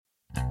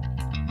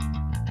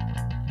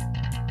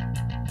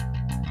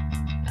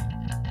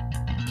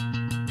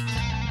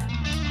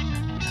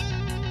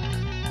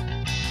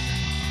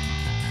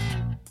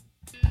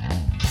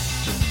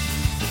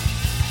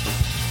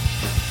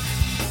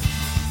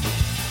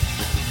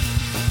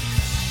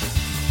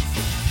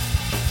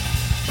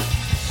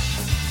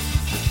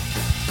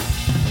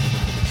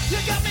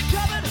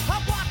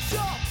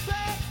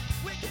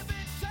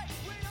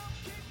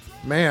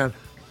Man,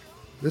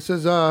 this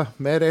is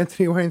Matt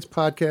Anthony Wayne's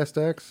Podcast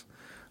X.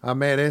 I'm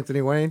Matt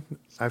Anthony Wayne.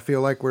 I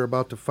feel like we're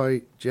about to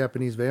fight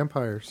Japanese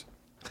vampires.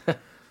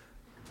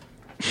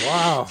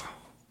 Wow.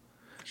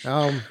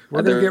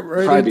 We're going to get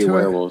right probably into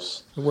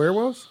werewolves. it.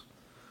 Werewolves?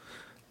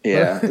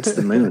 Yeah, it's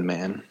the moon,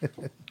 man.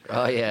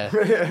 Oh, yeah.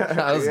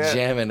 I was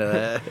jamming to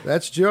that.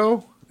 That's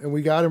Joe, and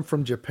we got him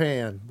from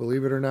Japan.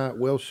 Believe it or not,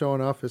 Will's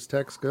showing off his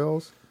tech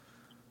skills.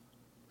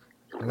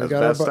 And As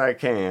best I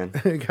can.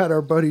 We got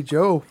our buddy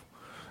Joe,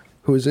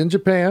 who is in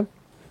Japan.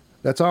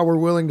 That's all we're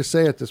willing to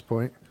say at this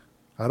point.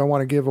 I don't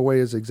want to give away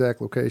his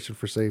exact location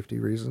for safety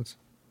reasons.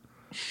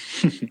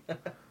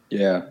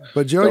 Yeah.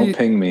 But Joe, don't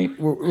ping me.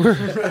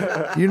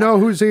 You know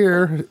who's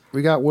here.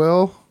 We got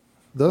Will.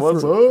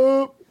 What's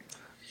up?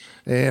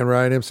 And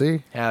Ryan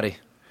MC. Howdy.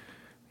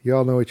 You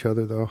all know each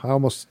other, though. I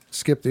almost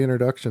skipped the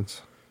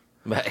introductions.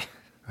 Bye.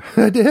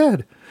 I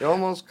did. You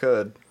almost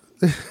could.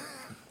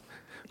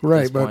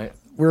 Right, but point.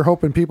 we're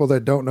hoping people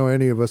that don't know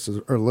any of us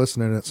are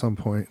listening at some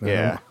point.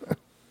 Yeah.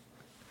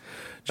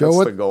 Joe,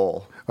 That's the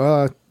goal.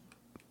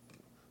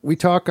 We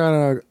talk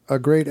on a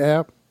great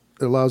app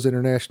that allows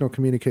international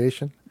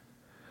communication.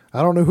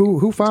 I don't know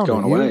who found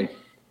Going it. You? away.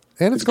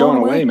 And It's going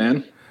away,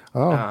 man.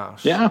 Oh,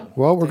 Yeah.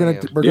 well, we're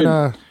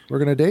Damn.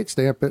 gonna date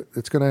stamp it.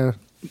 It's gonna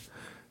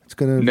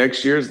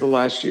Next year's the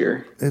last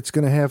year.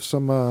 have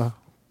some.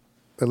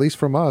 At least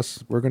from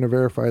us, we're gonna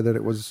verify that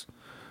it was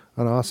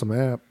an awesome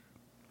app.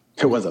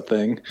 It was a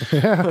thing.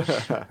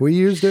 We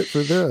used it for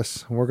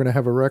this, and we're gonna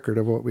have a record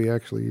of what we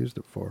actually used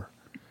it for.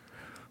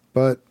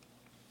 But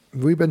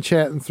we've been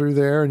chatting through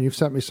there, and you've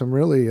sent me some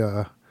really.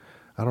 I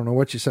don't know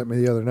what you sent me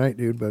the other night,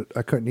 dude, but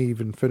I couldn't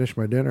even finish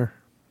my dinner.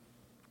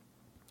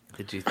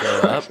 Did you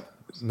throw up?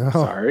 No,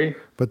 Sorry.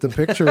 but the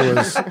picture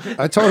was.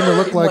 I told him it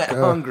looked I like went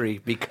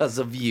hungry because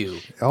of you.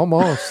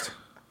 almost.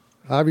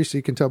 Obviously,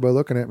 you can tell by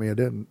looking at me, I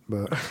didn't,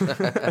 but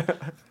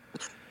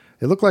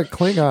it looked like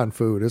Klingon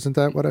food. Isn't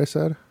that what I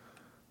said?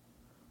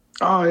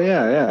 Oh,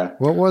 yeah.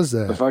 What was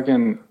The that?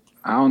 fucking,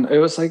 it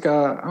was like,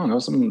 I don't know,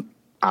 some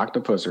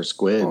octopus or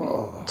squid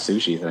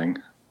sushi thing.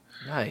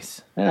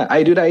 Nice. Yeah, I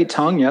ate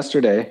tongue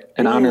yesterday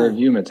in honor of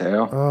you,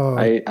 Mateo. Oh,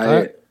 I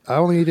I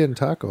only eat it in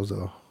tacos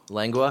though.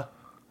 Lengua?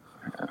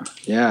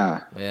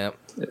 yeah, Yeah.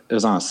 it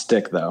was on a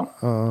stick though.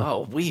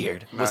 Oh,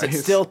 weird. Was it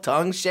Nice. still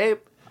tongue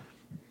shape?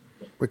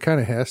 It kind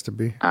of has to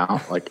be. I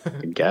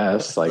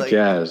guess,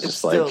 yeah, it's it just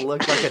still like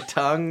looked like a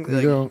tongue. You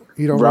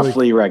Like, don't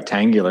roughly really.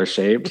 rectangular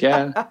shaped.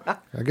 Yeah,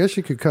 I guess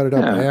you could cut it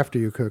up Yeah. after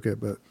you cook it,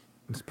 but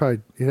it's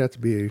probably you'd have to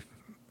be.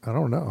 I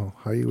don't know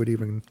how you would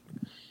even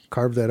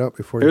carve that up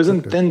before it was you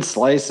in cooked thin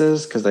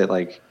slices because they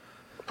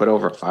put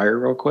over fire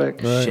real quick.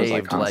 Right. It was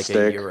shaved on like a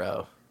stick.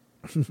 euro.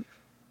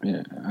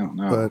 Yeah, I don't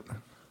know. But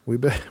we've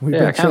been yeah,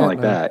 kind of chatting like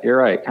now. that. You're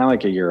right, kind of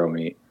like a Euro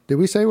meat. Did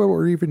we say what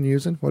we're even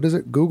using? What is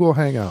it? Google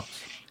Hangouts,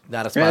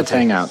 Not a Yeah, it's sponsor.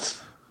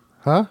 Hangouts.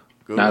 huh?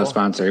 Google. Not a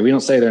sponsor. We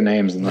don't say their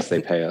names unless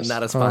they pay us.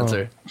 Not a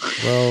sponsor.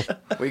 Well,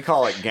 We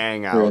call it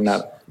gang We're outs.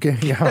 not.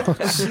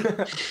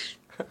 Hangouts.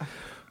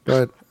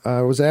 But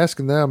I was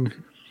asking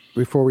them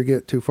before we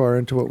get too far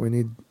into what we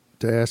need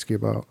to ask you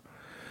about.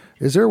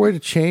 Is there a way to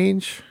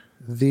change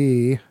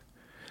the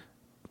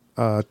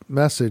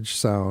message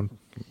sound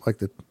like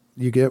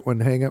you get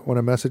when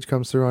a message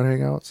comes through on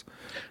Hangouts?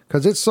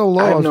 Because it's so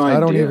low, I have no I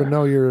don't idea. even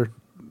know you're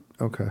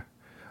okay.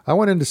 I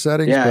went into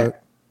settings, Yeah,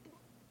 but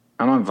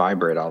I'm on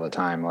vibrate all the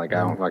time. Like I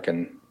don't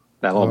fucking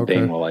that little Okay.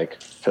 ding will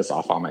piss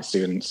off all my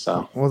students.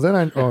 So well,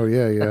 then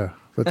yeah.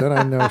 But then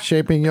I know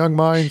shaping young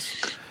minds.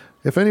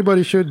 If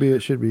anybody should be,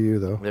 it should be you,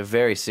 though. They're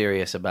very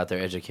serious about their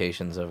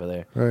educations over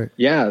there. Right?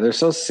 yeah, they're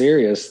so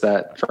serious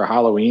that for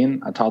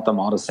Halloween I taught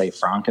them all to say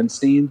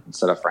Frankenstein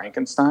instead of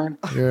Frankenstein.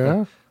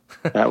 Yeah.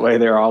 That way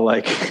they're all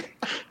like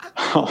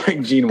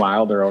Gene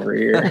Wilder over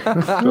here.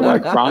 They're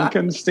like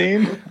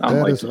Frankenstein. I'm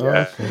That like, is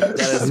yeah, awesome. That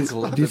is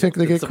cool. Do you think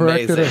they get It's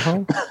corrected amazing. at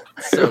home?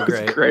 So it's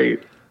great.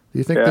 great. Do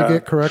you think Yeah. they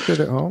get corrected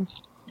at home?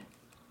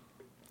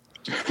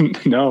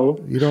 No,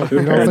 You don't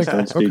Their parents think-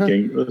 don't speak okay.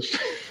 English.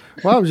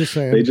 Well, I was just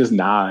saying. They just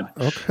nod.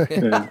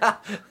 Okay. Yeah.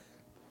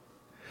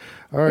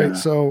 All right. Yeah.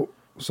 So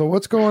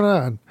what's going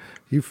on?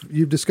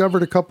 You've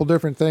discovered a couple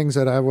different things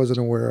that I wasn't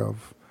aware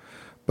of,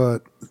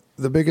 but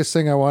the biggest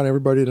thing I want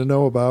everybody to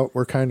know about,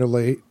 we're kind of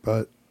late,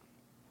 but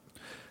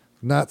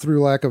not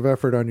through lack of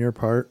effort on your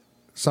part.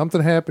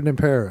 Something happened in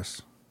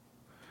Paris.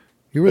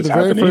 You were It's the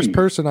very happening. first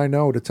person I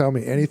know to tell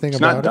me anything It's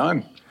about not it.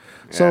 done.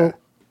 So,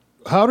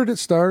 how did it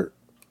start?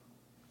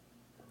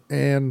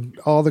 And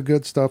all the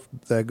good stuff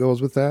that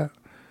goes with that.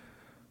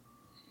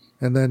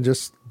 And then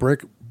just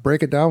break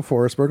it down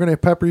for us. We're going to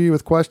pepper you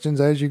with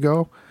questions as you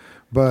go,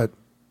 but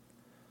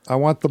I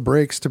want the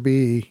breaks to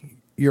be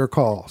your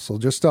call. So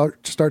just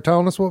start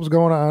telling us what was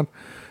going on,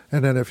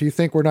 and then if you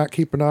think we're not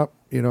keeping up,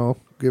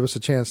 give us a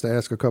chance to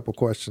ask a couple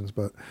questions.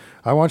 But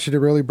I want you to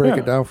really break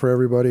it down for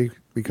everybody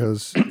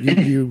because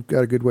you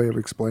got a good way of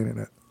explaining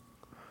it.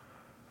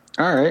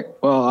 All right.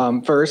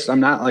 Well, first, I'm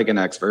not like an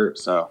expert,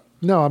 so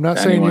No, I'm not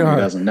saying anyone you who are.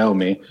 doesn't know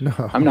me,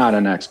 I'm not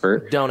an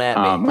expert. Don't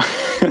at me.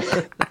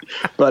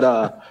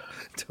 But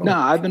no,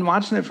 I've been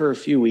watching it for a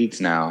few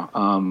weeks now.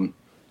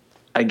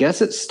 I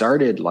guess it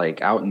started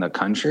like out in the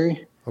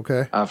country,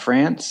 Okay.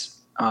 France,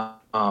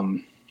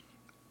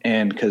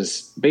 and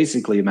because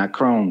basically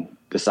Macron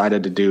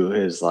decided to do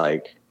his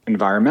like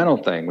environmental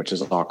thing, which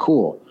is all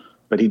cool,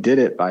 but he did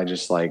it by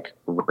just like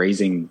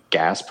raising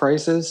gas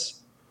prices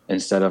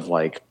instead of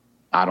like,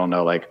 I don't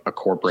know, like a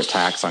corporate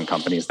tax on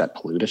companies that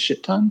pollute a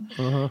shit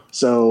ton.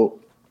 So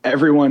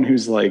everyone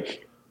who's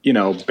like, you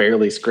know,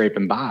 barely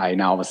scraping by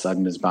now all of a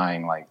sudden is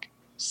buying like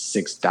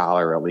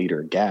 $6 a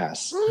liter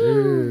gas.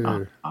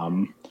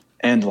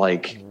 And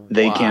like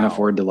they can't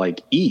afford to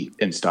like eat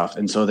and stuff.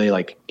 And so they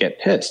like get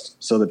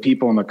pissed. So the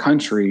people in the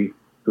country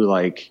who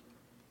like,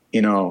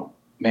 you know,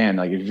 man,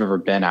 like if you've ever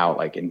been out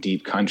like in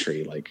deep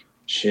country, like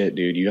shit,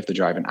 dude, you have to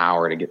drive an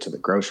hour to get to the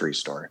grocery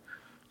store.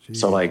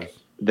 So like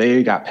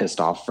they got pissed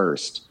off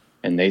first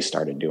and they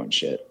started doing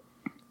shit.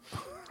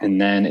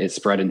 And then it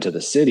spread into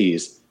the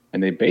cities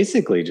and they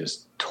basically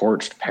just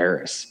torched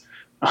Paris.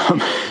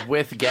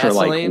 With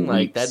gasoline? Like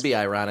weeks. that'd be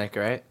ironic,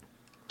 right?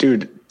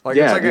 Dude. Like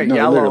yeah, it's like dude, a no,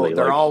 yellow. literally,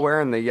 They're like, all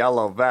wearing the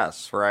yellow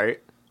vests, right?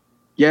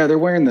 Yeah, they're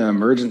wearing the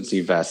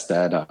emergency vest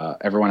that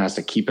everyone has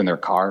to keep in their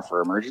car for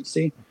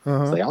emergency.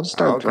 So they all just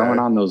start throwing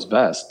on those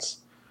vests.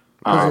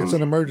 Because it's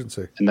an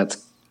emergency. And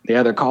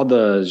they're called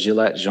the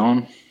gilet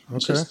jaune.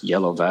 It's just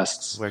yellow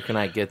vests. Where can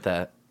I get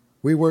that?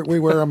 We wear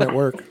them at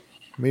work.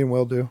 Me and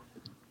Will do.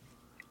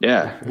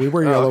 Yeah. We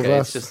wear yellow okay,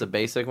 vests. it's just a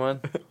basic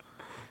one.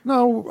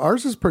 No,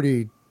 ours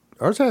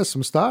has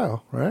some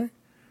style, right?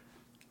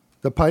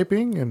 The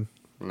piping and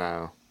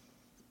No.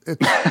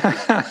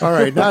 all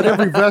right. Not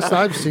every vest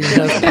I've seen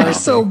has They're piping.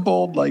 so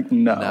bold, like,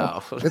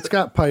 no. It's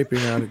got piping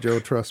on it, Joe.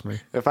 Trust me.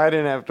 If I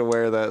didn't have to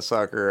wear that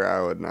sucker,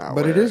 I would not.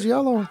 But wear it is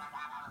yellow.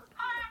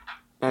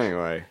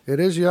 Anyway. It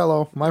is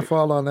yellow. My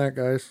fault on that,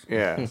 guys.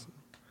 Yeah.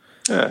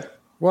 Yeah.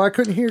 Well, I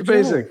couldn't hear Joe.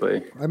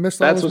 Basically. I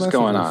missed all That's his what's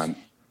going messages.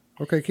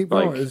 on. Okay, keep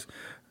going. Like-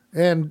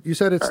 And you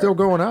said it's still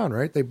going on,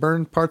 right? They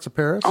burned parts of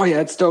Paris? Oh,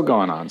 yeah, it's still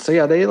going on. So,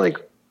 yeah, they, like,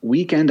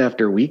 weekend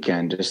after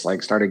weekend just,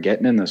 like, started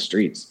getting in the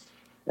streets.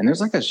 And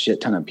there's, like, a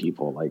shit ton of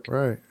people. Like,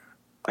 Right.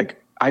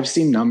 like I've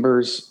seen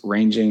numbers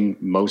ranging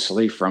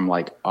mostly from,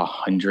 like,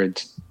 100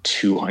 to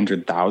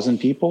 200,000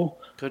 people.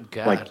 Good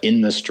God. Like, in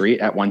the street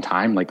at one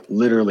time. Like,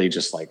 literally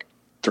just, like,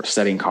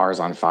 setting cars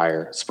on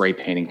fire, spray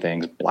painting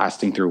things,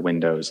 blasting through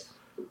windows.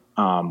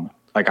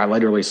 Like, I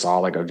literally saw,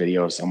 like, a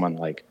video of someone,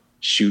 like,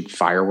 shoot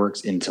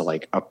fireworks into,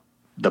 like,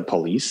 the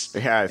police.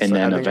 Yeah, and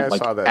then I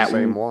saw that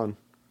same one.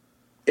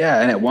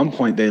 Yeah, and at one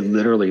point they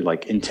literally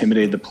like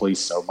intimidated the police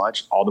so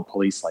much, all the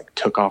police like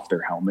took off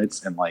their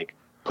helmets and like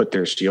put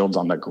their shields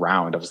on the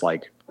ground. I was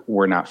like,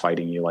 "We're not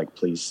fighting you. Like,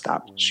 please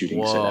stop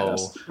shooting shit at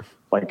us."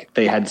 Like,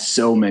 they had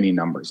so many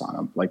numbers on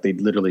them. Like, they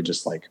literally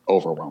just like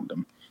overwhelmed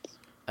them.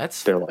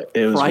 They're like,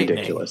 it was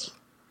ridiculous.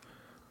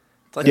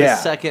 It's like the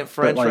second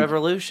French like,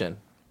 Revolution.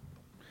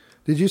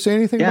 Did you say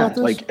anything about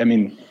this? Like, I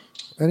mean,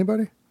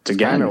 anybody? It's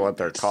again kind of what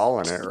they're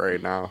calling it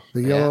right now.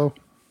 The yellow.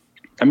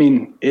 I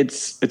mean,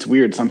 it's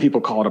weird. Some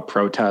people call it a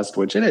protest,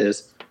 which it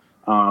is.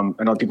 And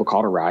other people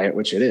call it a riot,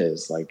 which it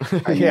is. Like,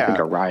 I think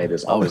a riot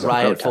is always a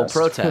protest. Full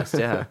protest,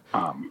 yeah.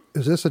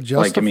 Is this a justified?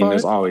 Like, I mean,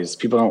 there's always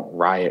people don't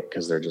riot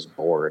because they're just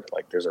bored.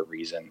 Like, there's a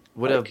reason.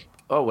 Would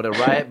a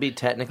riot be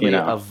technically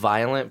a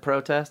violent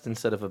protest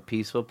instead of a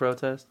peaceful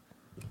protest?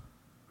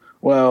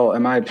 Well,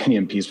 in my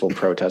opinion, peaceful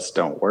protests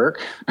don't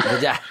work.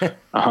 Yeah.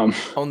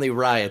 Only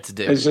riots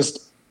do. It's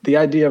just the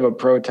idea of a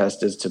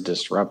protest is to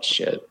disrupt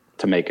shit,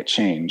 to make a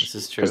change. This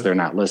is true. Because they're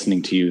not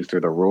listening to you through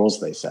the rules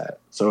they set.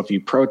 So if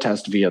you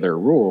protest via their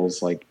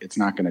rules, like, it's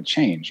not going to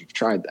change. You've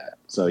tried that.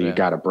 So you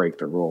got to break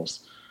the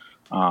rules.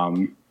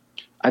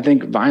 I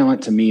think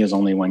violent to me is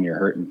only when you're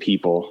hurting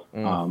people.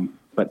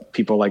 But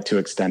people like to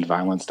extend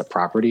violence to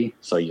property.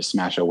 So you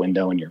smash a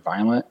window and you're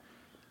violent.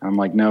 I'm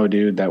like, no,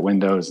 dude, that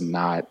window is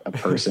not a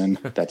person.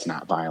 That's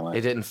not violent.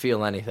 They didn't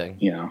feel anything.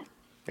 You know?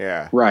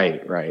 Yeah.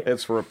 Right.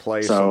 It's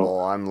replaceable. So,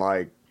 I'm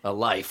like... A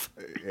life.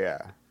 Yeah.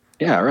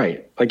 Yeah,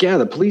 right. Like, yeah,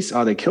 the police,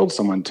 they killed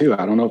someone too.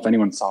 I don't know if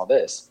anyone saw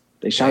this.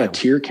 They shot a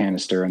tear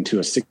canister into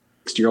a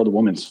 60-year-old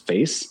woman's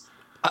face.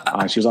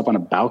 She was up on a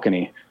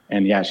balcony,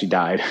 and she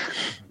died.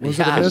 Was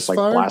it a just like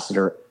misfire? blasted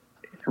her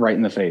right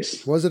in the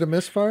face. Was it a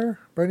misfire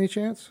by any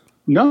chance?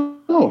 No,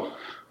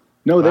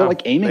 they're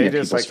like aiming at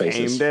just people's like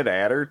faces. aimed it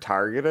at her,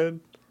 targeted.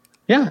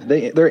 Yeah,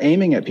 they're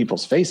aiming at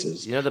people's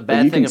faces. You know, the But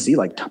bad you thing can see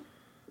like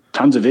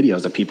tons of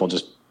videos of people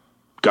just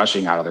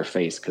gushing out of their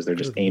face because they're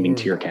just aiming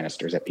tear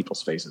canisters at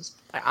people's faces.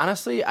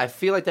 Honestly, I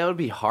feel like that would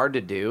be hard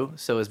to do.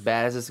 So as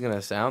bad as it's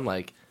gonna sound,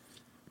 like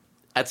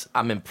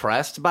I'm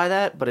impressed by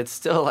that, but it's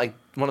still like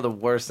one of the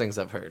worst things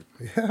I've heard.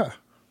 Yeah.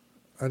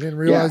 I didn't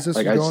realize this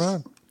was going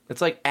on. It's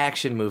like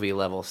action movie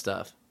level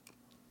stuff.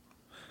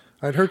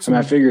 I'd heard I some. mean,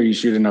 I figure you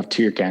shoot enough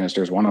tear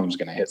canisters, one of them's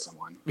going to hit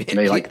someone. And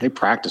they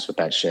practice with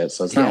that shit,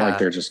 so it's not like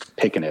they're just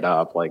picking it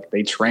up. Like,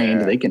 they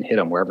trained, they can hit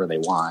them wherever they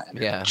want, and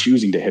they're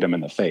choosing to hit them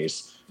in the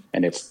face,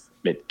 and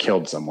it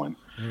killed someone.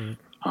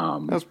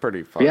 That's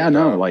pretty fun.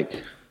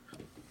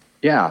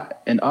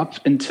 And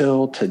up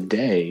until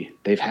today,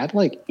 they've had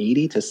like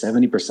 80 to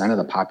 70% of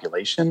the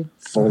population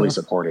fully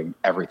supporting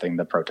everything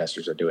the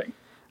protesters are doing.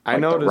 I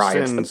like, noticed the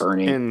riots, the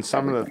burning, in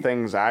some of the everything.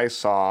 things I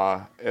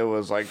saw, it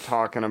was like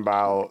talking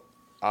about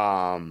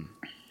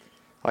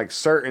like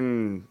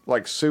certain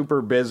like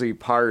super busy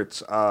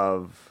parts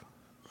of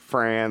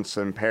France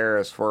and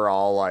Paris were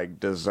all like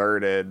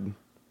deserted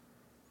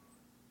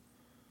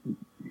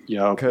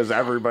Yeah, because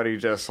everybody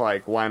just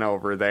like went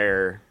over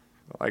there.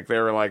 Like they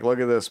were like, look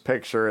at this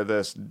picture of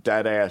this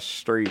dead ass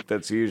street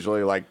that's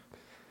usually like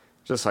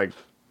just like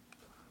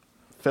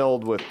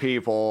filled with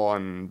people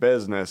and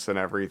business and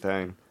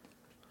everything.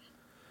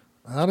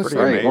 Honestly,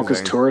 pretty right. Well, because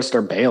amazing. tourists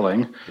are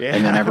bailing, Yeah.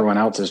 and then everyone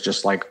else is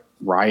just like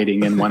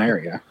rioting in one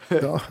area.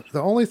 the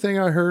only thing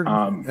I heard,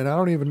 and I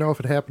don't even know if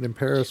it happened in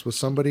Paris, was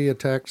somebody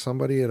attacked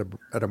somebody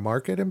at a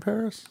market in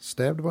Paris,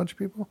 stabbed a bunch of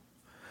people.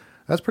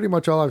 That's pretty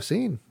much all I've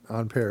seen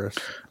on Paris.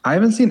 I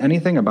haven't seen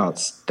anything about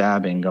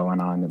stabbing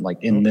going on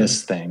like in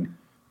this thing.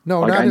 No,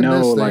 Like, not I in know,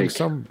 this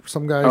thing. like-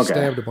 Some guy Okay.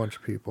 stabbed a bunch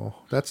of people.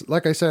 That's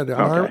like I said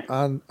Okay.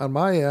 on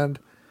my end.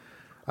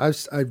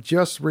 I've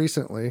just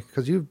recently,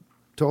 because you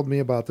told me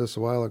about this a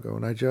while ago,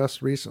 and I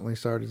just recently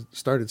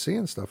started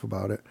seeing stuff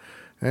about it,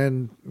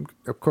 and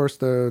of course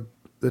the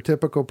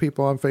typical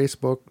people on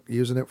Facebook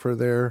using it for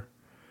their,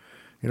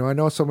 I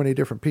know so many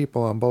different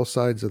people on both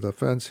sides of the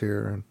fence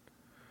here, and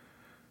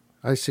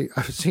I've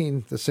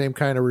seen the same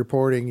kind of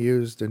reporting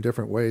used in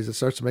different ways. It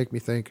starts to make me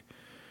think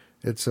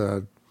it's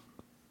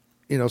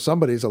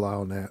somebody's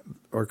allowing that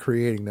or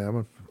creating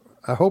them.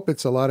 I hope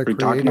it's a lot of Are we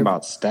creative. talking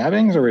about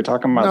stabbings, or are we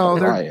talking about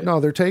the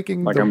riot? they're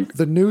taking Like,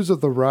 the news of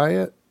the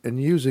riot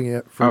and using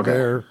it for Okay.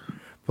 their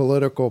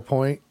political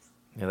point.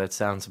 Yeah, that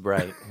sounds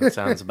right. That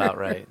sounds about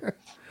right.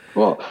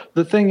 Well,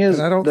 the thing is,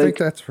 And I don't like, think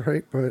that's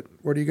right, but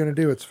what are you going to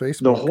do? It's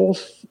Facebook.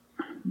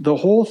 the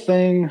whole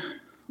thing.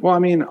 Well, I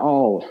mean,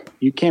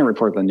 you can't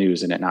report the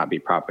news and it not be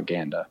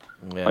propaganda.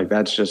 Yeah. Like,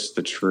 that's just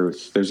the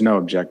truth. There's no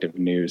objective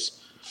news.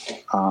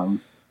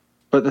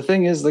 But the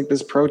thing is, like,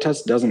 this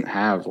protest doesn't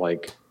have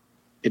like,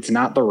 it's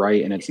not the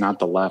right and it's not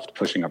the left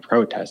pushing a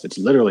protest. It's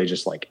literally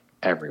just like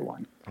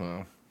everyone,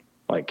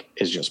 like,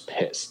 is just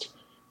pissed.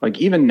 Like,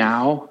 even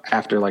now,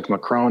 after like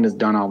Macron has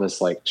done all this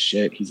like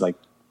shit, he's like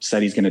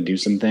said he's going to do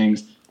some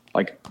things,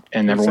 like,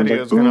 and He said everyone's he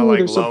like, was going to "Ooh, like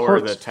their lower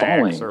the support's tax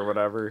falling." or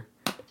whatever.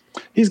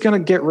 He's going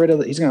to get rid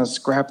of he's going to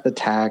scrap the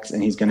tax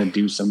and he's going to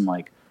do some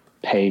like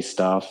pay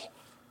stuff.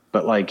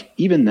 But like,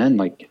 even then,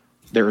 like,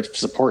 their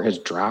support has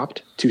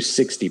dropped to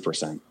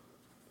 60%.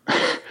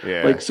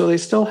 Yeah. Like, so they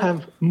still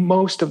have,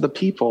 most of the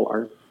people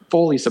are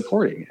fully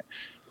supporting it.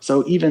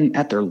 So even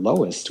at their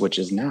lowest, which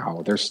is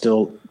now, they're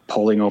still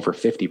polling over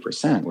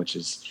 50%, which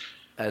is,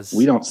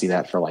 we don't see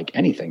that for like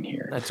anything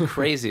here. That's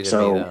crazy to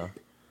So, me, though.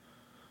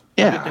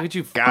 Yeah. How could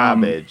you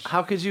Garbage.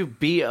 How could you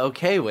be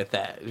okay with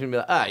that? You'd be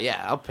like,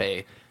 yeah, I'll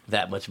pay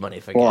that much money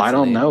for Well, I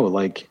don't gasoline. know.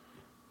 Like,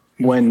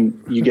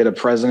 when you get a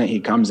president,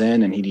 he comes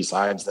in and he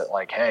decides that,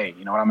 like, hey,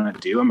 you know what I'm going to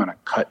do? I'm going to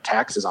cut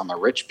taxes on the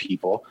rich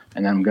people,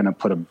 and then I'm going to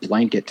put a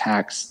blanket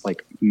tax,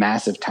 like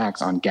massive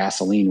tax on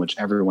gasoline, which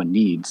everyone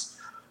needs,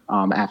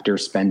 after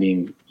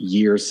spending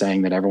years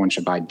saying that everyone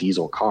should buy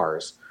diesel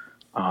cars.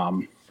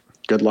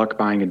 Good luck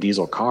buying a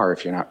diesel car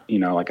if you're not,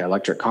 like an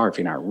electric car, if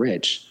you're not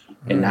rich.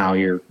 And now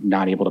you're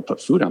not able to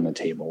put food on the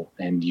table,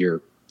 and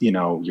your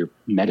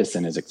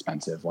medicine is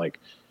expensive. Like,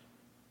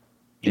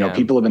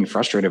 people have been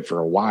frustrated for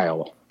a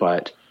while,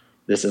 but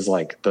this is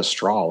like the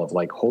straw of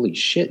like, holy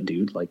shit,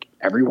 dude. Like,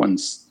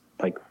 everyone's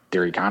like,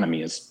 their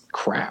economy is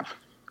crap.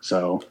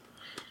 So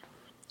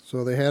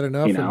So they had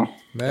enough and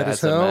mad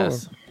as That's a hell.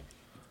 mess. And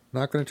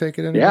not going to take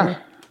it anymore.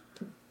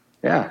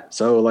 Yeah.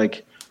 So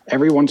like,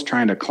 everyone's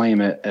trying to claim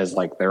it as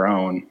like their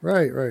own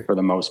Right. for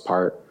the most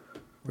part.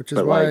 Which is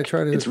But why like,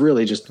 it's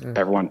really just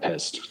everyone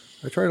pissed.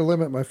 I try to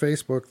limit my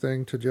Facebook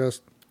thing to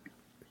just,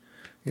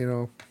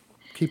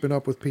 keeping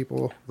up with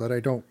people that I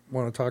don't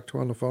want to talk to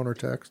on the phone or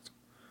text.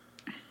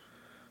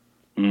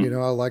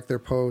 I'll like their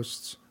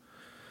posts.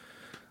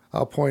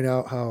 I'll point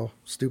out how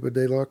stupid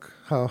they look.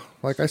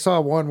 Like I saw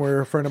one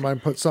where a friend of mine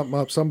put something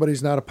up.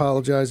 Somebody's not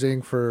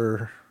apologizing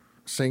for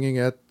singing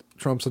at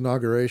Trump's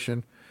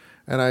inauguration.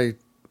 And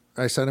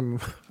I sent him,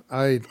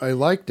 I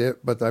liked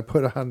it, but I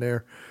put on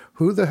there,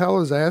 who the hell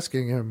is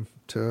asking him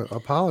to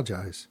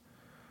apologize?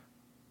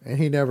 And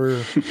he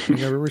never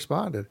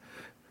responded.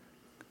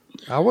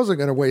 I wasn't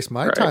going to waste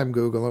my time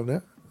Googling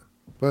it,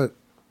 but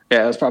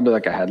Yeah, it's probably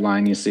like a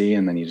headline you see,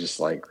 and then you just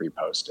like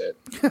repost it.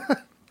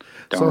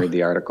 Don't read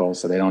the article,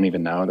 so they don't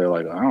even know. They're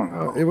like, I don't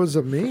know. it was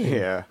a meme.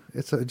 Yeah.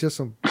 It's just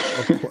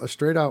a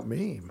straight out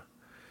meme.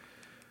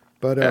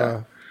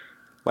 But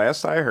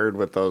Last I heard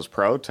with those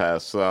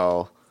protests,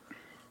 though,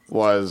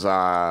 was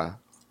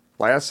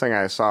last thing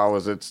I saw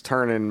was it's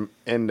turning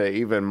into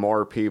even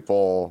more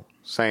people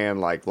saying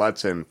like,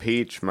 "Let's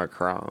impeach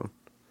Macron."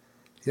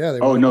 yeah,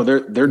 Oh no,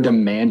 they're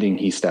demanding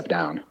he step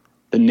down.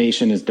 The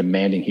nation is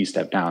demanding he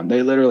step down.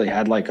 They literally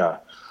had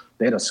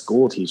they had a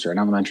school teacher, an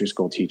elementary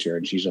school teacher,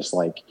 and she's just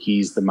like,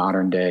 he's the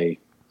modern day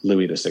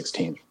Louis the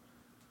 16th.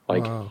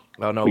 Like, Wow.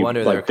 Oh, no We-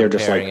 wonder like, they're they're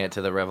just comparing like- it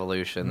to the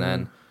revolution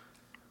then.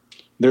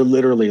 they're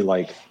literally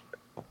like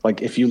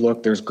if you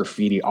look, there's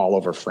graffiti all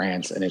over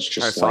France, and it's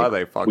I just saw like,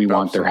 they fucked we up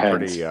want their some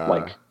heads. pretty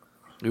Like,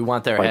 We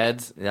want their Like-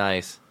 heads.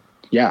 Nice.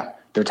 Yeah,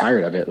 they're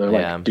tired of it. They're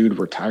Yeah. like, dude,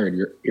 we're tired.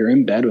 You're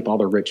in bed with all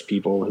the rich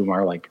people who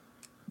are like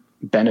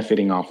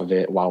benefiting off of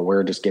it while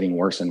we're just getting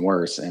worse and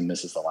worse. And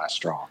this is the last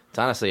straw. It's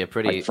honestly a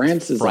pretty Like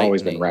France has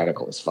always been frightening-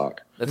 radical as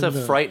fuck. That's a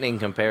frightening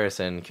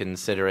comparison,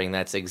 considering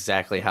that's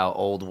exactly how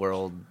old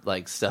world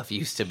like stuff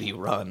used to be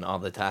run all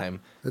the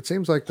time. It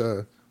seems like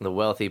the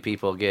wealthy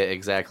people get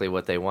exactly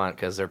what they want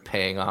because they're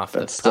paying off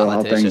That's the still how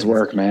politicians. things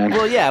work, man.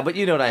 Well, yeah, but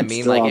you know what I That's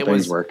mean. still Like how it things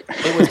was, work.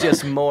 it was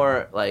just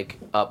more like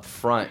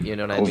upfront. You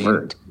know what I mean?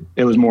 Overt.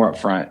 It was more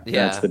upfront.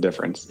 Yeah. That's the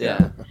difference.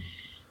 Yeah.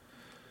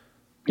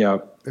 Yeah.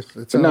 it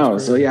But sounds no,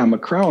 crazy. so yeah,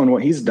 Macron,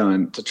 what he's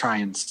done to try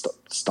and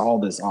stall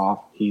this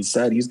off, he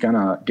said he's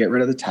gonna get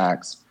rid of the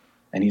tax,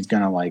 and he's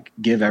gonna like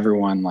give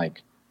everyone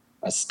like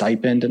a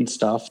stipend and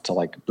stuff to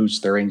like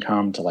boost their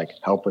income to like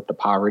help with the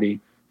poverty.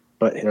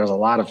 But there's a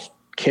lot of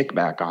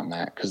kickback on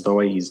that because the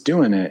way he's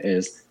doing it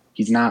is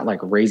he's not like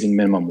raising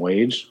minimum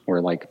wage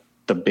where like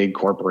the big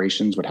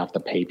corporations would have to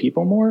pay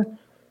people more.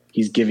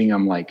 He's giving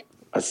them like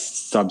a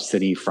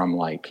subsidy from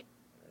like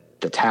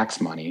the tax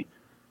money,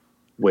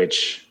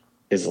 which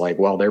is like,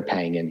 well, they're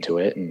paying into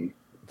it, and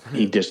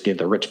he just give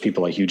the rich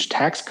people a huge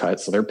tax cut,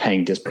 so they're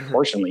paying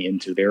disproportionately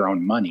into their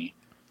own money.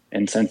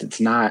 And since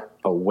it's not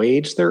a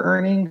wage they're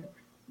earning,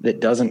 that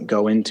doesn't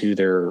go into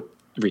their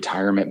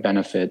retirement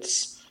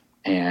benefits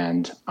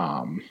and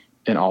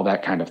all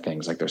that kind of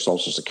things, like their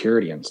Social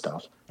Security and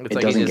stuff. It's It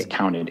like he doesn't just- get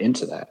counted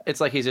into that.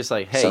 It's like he's just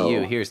like, hey, So-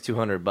 you, here's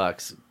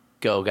 $200.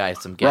 Go,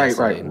 guys, some Right,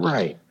 gasoline.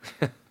 right.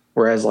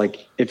 Whereas,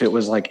 like, if it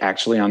was like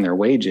actually on their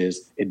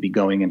wages, it'd be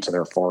going into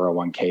their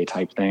 401k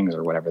type things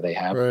or whatever they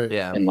have. Right.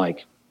 Yeah. And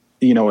like,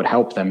 you know, it'd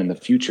help them in the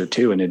future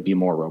too, and it'd be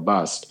more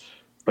robust.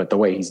 But the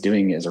way he's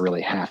doing it is a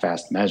really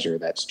half-assed measure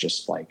that's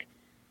just like,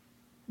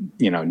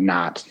 you know,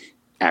 not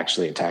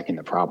actually attacking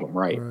the problem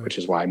right, which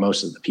is why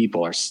most of the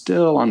people are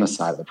still on the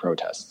side of the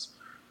protests.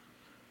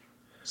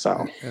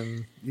 So,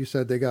 And you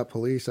said they got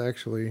police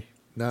actually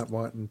not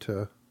wanting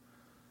to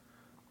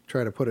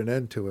try to put an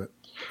end to it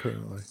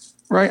currently.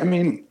 right. I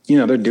mean, you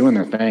know, they're doing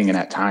their thing, and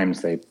at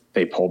times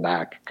they pull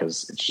back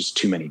because it's just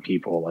too many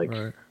people. Like,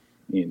 Right.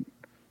 I mean,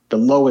 the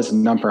lowest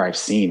number I've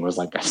seen was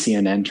like a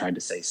CNN tried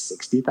to say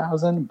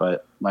 60,000,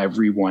 but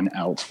everyone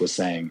else was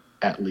saying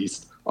at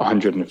least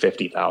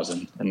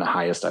 150,000. And the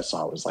highest I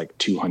saw was like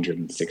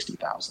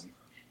 260,000.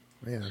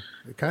 Man,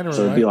 it kind of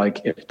So it'd be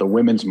like if the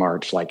women's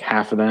march, like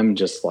half of them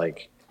just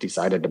like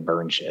decided to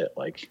burn shit.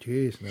 Like,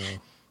 geez, no.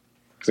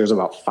 'cause there's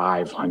about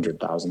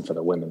 500,000 for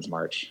the women's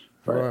march.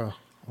 But Wow.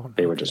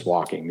 they were just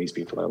walking. These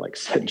people are like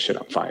setting shit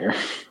on fire.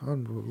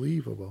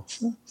 Unbelievable.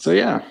 So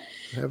yeah,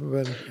 Haven't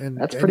been. And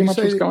that's and pretty you much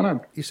say- what's going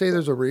on. You say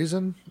there's a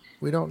reason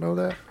we don't know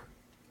that?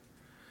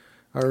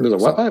 Or There's a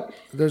what?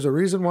 There's a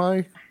reason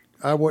why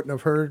I wouldn't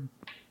have heard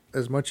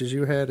as much as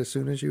you had as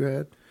soon as you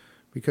had,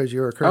 because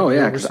you're Oh currently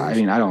yeah, because I overseas?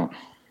 mean I don't.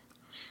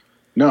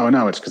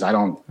 No, it's because I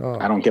don't. Oh.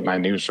 I don't get my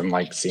news from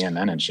like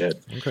CNN and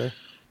shit. Okay.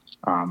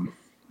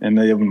 And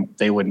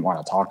they wouldn't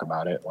want to talk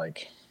about it.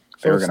 Like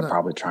they So were it's going to not-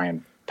 probably try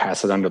and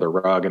pass it under the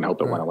rug and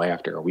hope it Right. went away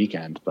after a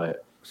weekend.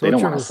 But So they don't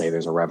it's want your- to say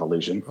there's a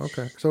revolution.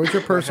 Okay. So it's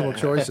your personal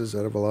choices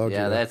that have allowed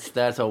Yeah, you.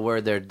 that's a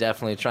word they're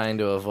definitely trying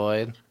to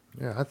avoid.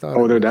 Yeah, I thought.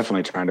 Oh, it they're was,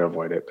 definitely trying to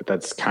avoid it, but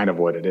that's kind of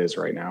what it is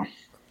right now.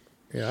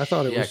 yeah, I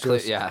thought it Yeah, was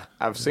just. yeah.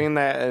 I've seen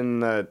that in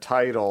the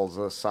titles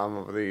of some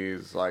of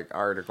these like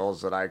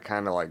articles that I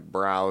kind of like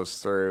browse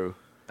through.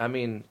 I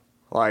mean,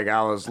 Like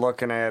I was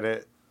looking at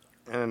it,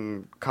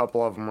 and a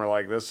couple of them were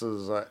like, "This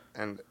is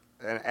an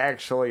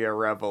actually a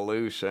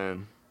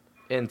revolution."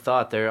 in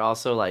thought, they're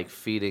also like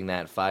feeding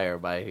that fire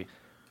by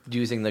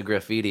using the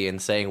graffiti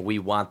and saying we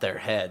want their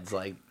heads.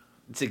 Like,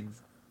 it's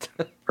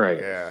Right.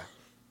 Yeah,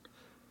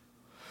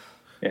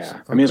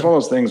 Yeah. I mean, it's one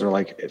of those things where,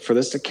 like, for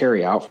this to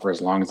carry out for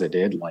as long as it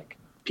did, like,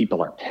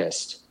 people are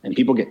pissed and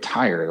people get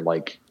tired.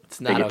 Like,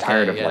 they not get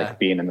tired okay, of, yeah. like,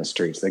 being in the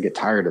streets. They get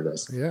tired of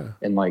this. Yeah.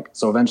 And, like,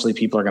 so eventually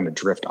people are going to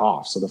drift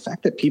off. So the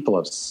fact that people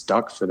have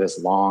stuck for this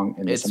long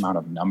in this It's- amount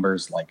of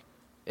numbers, like,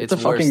 it's a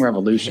worse- fucking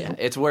revolution. Yeah,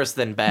 it's worse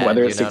than bad.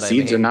 Whether it you know what I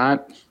succeeds or mean?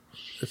 not,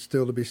 It's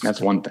still to be.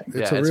 that's one thing.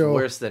 It's Yeah, a it's real.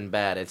 worse than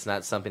bad. It's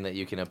not something that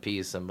you can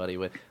appease somebody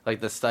with.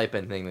 Like the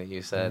stipend thing that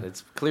you said.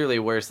 It's clearly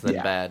worse than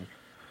Yeah. bad.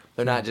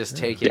 They're not just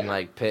taking Yeah.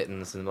 like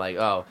pittance and like,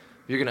 oh,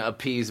 you're gonna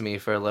appease me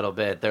for a little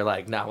bit. They're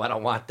like, no, I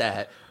don't want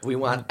that. We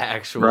want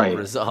actual Right.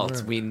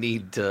 results. We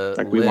need to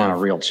Like, live. we want a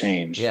real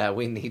change. Yeah,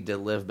 we need to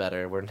live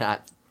better. We're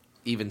not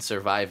even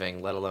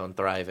surviving, let alone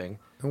thriving.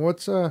 And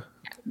what's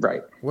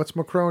Right.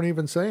 Macron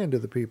even saying to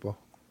the people?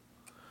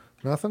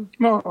 Nothing.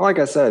 Well, like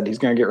I said, he's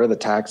going to get rid of the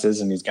taxes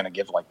and he's going to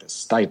give, like, this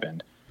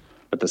stipend.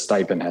 But the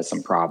stipend has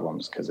some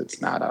problems because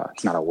it's not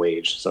a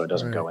wage, so it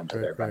doesn't go into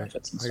their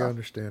benefits and I stuff.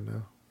 understand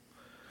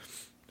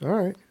now. All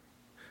right.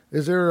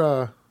 Is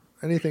there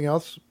anything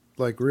else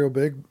like real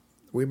big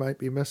we might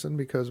be missing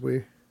because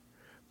we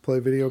play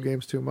video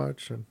games too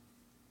much? And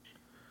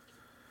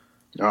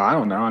Oh, I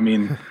don't know. I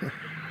mean,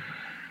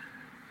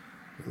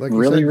 like you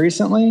really said-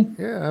 recently?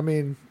 Yeah, I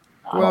mean,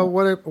 I well,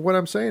 don't- what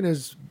I'm saying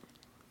is,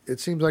 it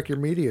seems like your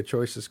media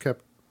choices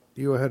kept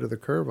you ahead of the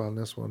curve on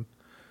this one,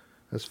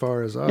 as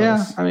far as us.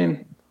 Yeah, I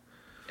mean,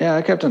 Yeah,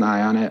 I kept an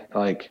eye on it.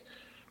 Like,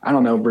 I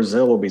don't know,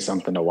 Brazil will be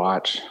something to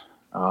watch.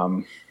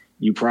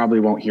 You probably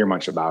won't hear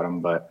much about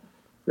them, but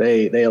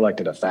they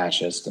elected a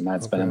fascist, and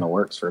that's been in the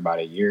works for about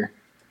a year.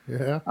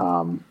 Yeah.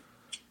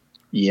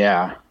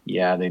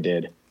 Yeah, they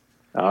did.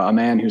 A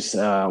man who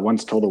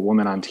once told a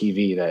woman on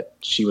TV that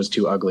she was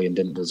too ugly and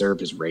didn't deserve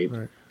his rape.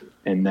 Right.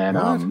 And then,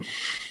 What?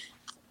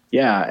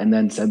 and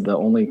then said the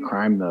only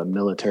crime the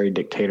military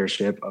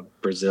dictatorship of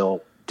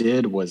Brazil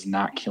did was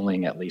not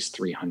killing at least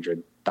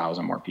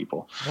 300,000 more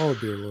people. Oh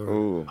dear Lord.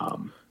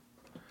 Ooh.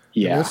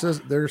 Yeah.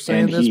 They're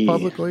saying And this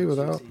publicly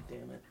without.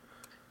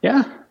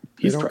 Yeah.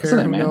 They He's don't care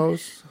president, who man.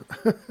 knows.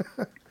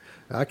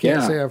 I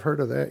can't Yeah. say I've heard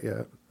of that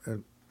yet,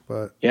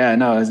 but Yeah,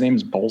 no, his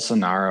name's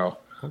Bolsonaro.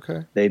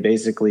 okay. They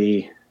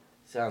basically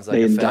Sounds like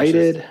they a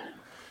indicted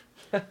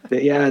fascist.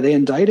 they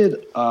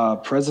indicted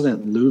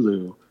President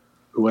Lulu,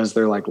 who was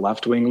their like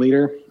left-wing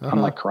leader, on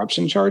like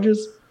corruption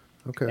charges.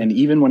 Okay. And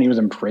even when he was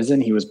in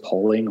prison, he was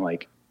polling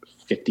like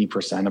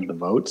 50% of the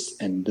votes,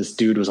 and this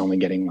dude was only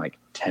getting like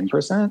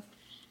 10%.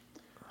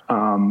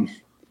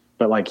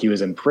 But like he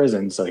was in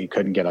prison, so he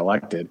couldn't get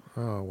elected.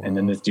 Oh wow. And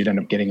then this dude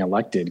ended up getting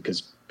elected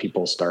because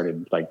people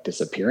started like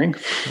disappearing.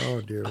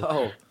 Oh dear.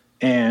 Oh,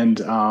 And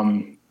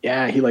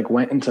he like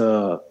went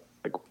into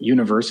like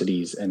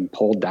universities and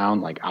pulled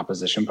down like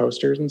opposition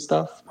posters and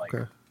stuff. Like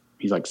Okay.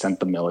 he's like sent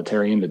the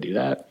military in to do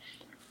that.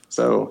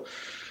 So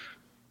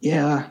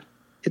yeah,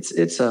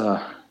 it's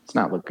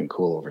not looking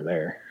cool over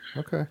there.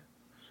 Okay.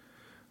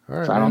 All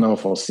right. So I don't know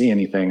if we'll see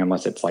anything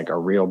unless it's like a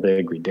real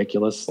big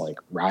ridiculous like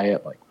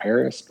riot like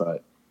Paris,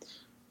 but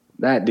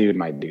that dude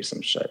might do some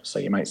shit. So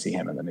you might see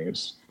him in the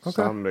news. Okay.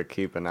 Something to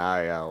keep an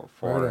eye out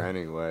for Right.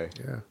 anyway.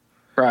 Yeah.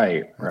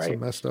 Right, That's a right.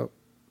 messed up,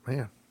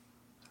 man.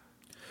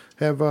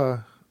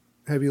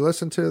 Have you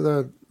listened to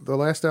the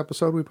last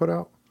episode we put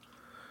out?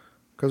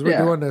 Because we're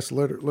Yeah. doing this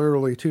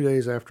literally 2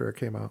 days after it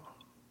came out.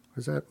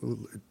 Is that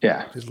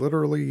Yeah. is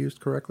literally used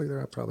correctly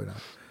there? Probably not.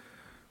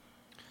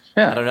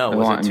 Yeah. I don't know. Well,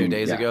 Was I it 2 mean,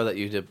 days yeah. ago that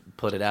you did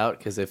put it out?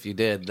 Because if you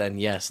did, then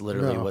yes,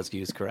 literally No. was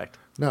used correct.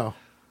 No,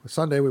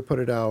 Sunday we put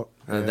it out.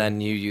 And then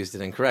you used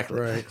it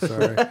incorrectly. Right.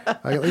 Sorry.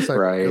 At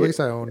least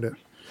I owned it.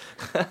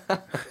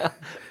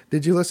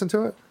 Did you listen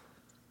to it?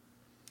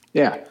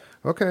 Yeah.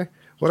 Okay.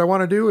 What I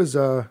want to do is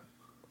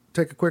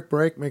take a quick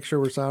break, make sure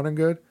we're sounding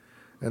good,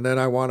 and then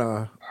I want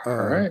to All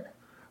right.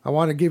 I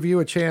want to give you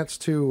a chance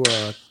to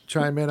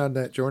chime in on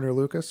that Joyner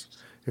Lucas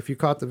if you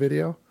caught the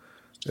video.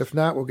 If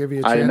not, we'll give you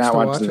a chance I did not to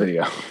watch watch the it.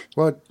 video.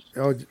 Well,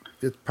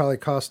 it probably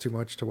costs too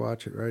much to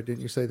watch it, right?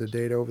 Didn't you say the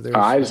date over there?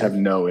 I just have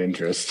no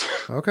interest.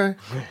 Okay.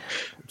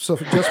 So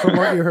just from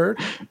what you heard,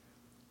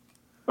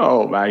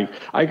 Oh,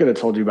 I could have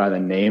told you by the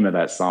name of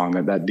that song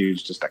that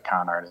dude's just a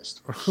con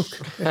artist.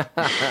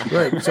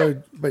 right? So,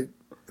 but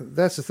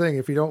that's the thing.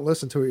 If you don't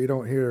listen to it, you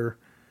don't hear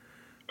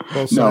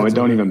both No, sides it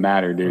don't of even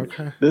matter, dude.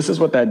 Okay. This is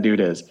what that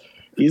dude is.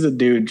 He's a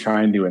dude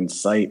trying to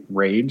incite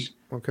rage.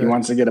 Okay. He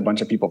wants to get a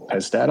bunch of people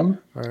pissed at him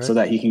right. so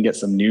that he can get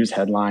some news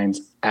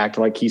headlines, act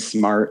like he's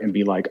smart, and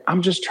be like,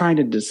 I'm just trying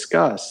to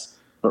discuss.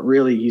 But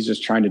really, he's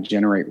just trying to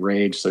generate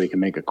rage so he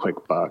can make a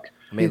quick buck.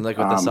 I mean, look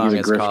what the He's song a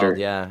is grifter. called.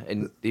 Yeah.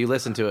 And you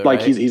listened to it, Like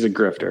right? he's a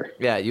grifter.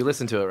 Yeah, you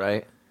listened to it,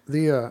 right?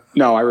 The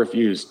No, I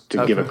refuse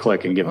to give a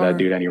click and give that Alright.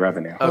 dude any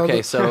revenue.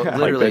 Okay, so Like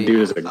literally, that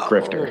dude is a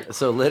grifter.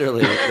 so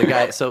literally, the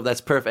guy. So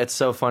that's perfect. It's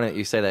so funny that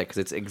you say that because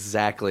it's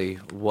exactly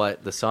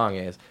what the song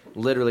is.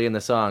 Literally in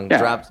the song,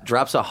 Yeah.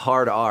 drops a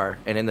hard R,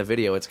 and in the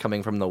video, it's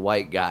coming from the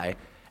white guy,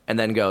 and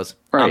then goes,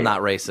 Right. "I'm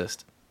not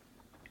racist."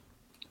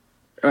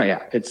 Oh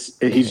yeah,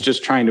 he's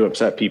just trying to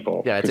upset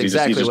people. Yeah, it's 'cause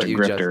exactly he's just what a you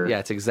grifter. just. Yeah,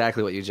 it's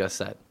exactly what you just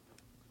said.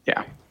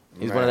 Yeah.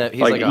 He's one of that.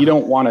 He's Like, like, you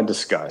don't want to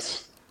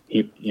discuss.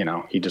 He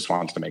just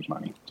wants to make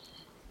money.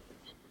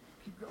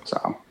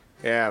 So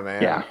Yeah,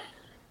 man. yeah,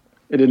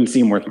 it didn't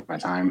seem worth my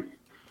time.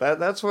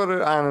 That's what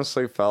it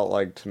honestly felt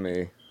like to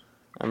me.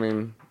 I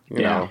mean,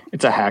 you know,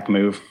 it's a hack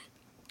move.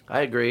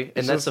 I agree, and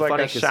it's that's just the like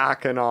funny. a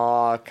shock and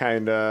awe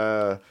kind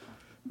of.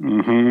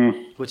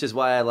 Which is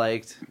why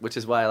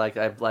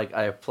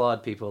I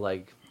applaud people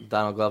like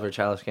Donald Glover,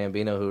 Childish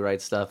Gambino, who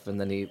writes stuff and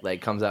then he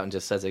like comes out and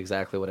just says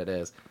exactly what it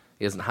is.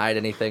 He doesn't hide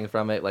anything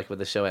from it. Like with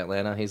the show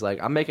Atlanta, he's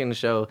like, I'm making a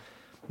show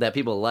that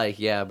people like,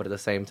 yeah, but at the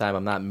same time,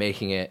 I'm not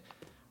making it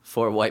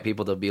for white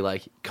people to be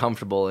like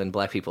comfortable in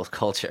black people's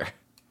culture.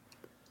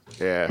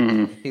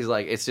 Yeah. He's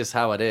like, it's just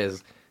how it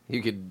is.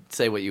 You could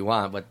say what you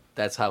want, but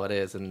that's how it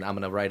is, and I'm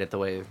gonna write it the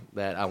way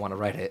that I want to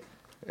write it.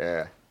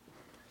 Yeah.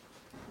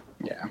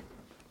 Yeah.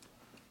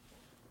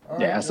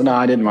 Yeah. So no,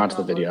 I didn't watch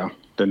the video.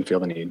 Didn't feel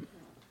the need.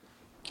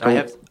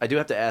 I do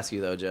have to ask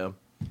you though, Joe.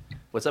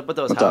 What's up with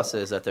those What's up?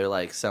 houses that they're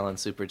like selling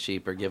super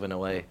cheap or giving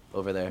away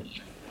over there?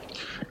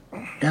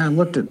 Yeah, I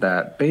looked at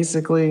that.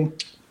 Basically,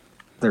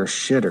 they're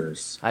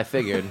shitters, I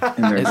figured.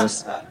 and they're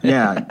just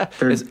they're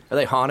Are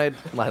they haunted?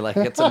 Like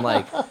get some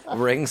like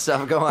ring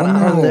stuff going on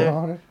out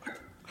there,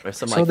 or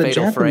some so like the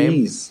fatal frame.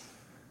 Japanese,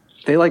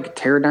 they like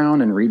tear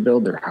down and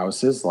rebuild their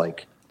houses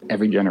like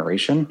every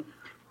generation.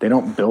 They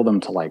don't build them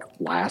to like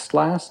last.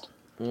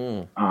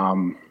 And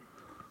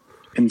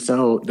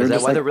so they're that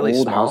just why like they're really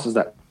old small? houses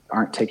that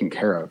aren't taken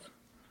care of.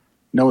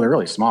 No, they're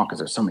really small because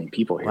there's so many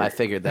people here. Well, I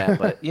figured that,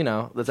 but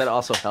does that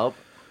also help?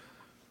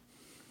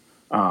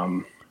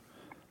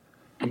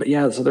 But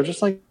yeah, so they're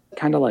just like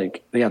kind of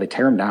like, yeah, they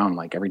tear them down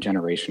like every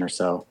generation or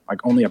so.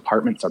 Like only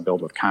apartments are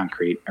built with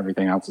concrete.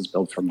 Everything else is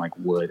built from like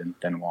wood and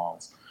thin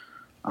walls.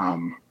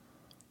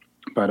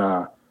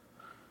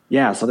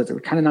 Yeah, so they're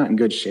kind of not in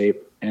good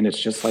shape. And it's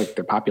just like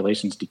their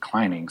population's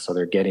declining. So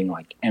they're getting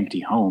like empty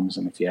homes.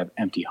 And if you have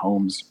empty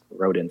homes,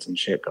 rodents and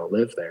shit go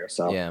live there.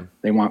 So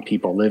they want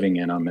people living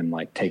in them and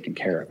like taking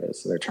care of it.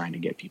 So they're trying to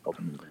get people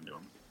to move into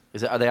them.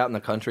 Are they out in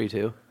the country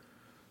too?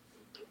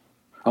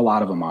 A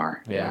lot of them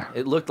are. Yeah.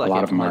 It looked like a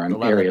lot of them are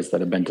in areas that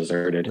have been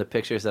deserted. The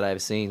pictures that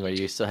I've seen where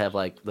you still have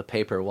like the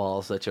paper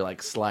walls that you're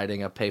like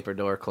sliding a paper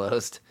door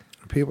closed.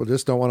 People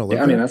just don't want to live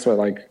there. I mean, that's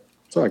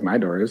what my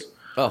door is.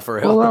 Oh, for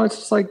real? Well, no, it's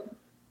just like,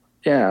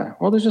 yeah.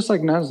 Well, there's just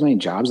like not as many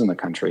jobs in the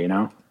country,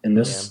 In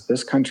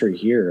this country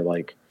here,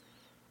 like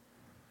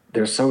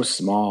they're so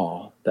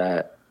small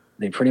that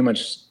they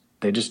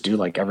just do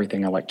like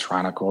everything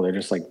electronical. They're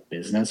just like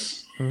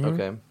business. Mm-hmm.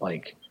 Okay.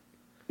 Like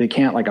they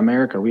can't, like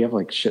America, we have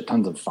like shit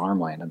tons of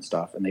farmland and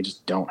stuff, and they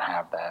just don't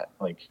have that.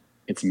 Like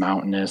it's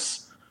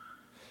mountainous.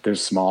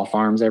 There's small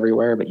farms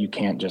everywhere, but you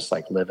can't just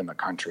like live in the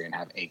country and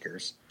have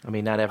acres. I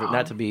mean, not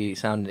to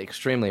sound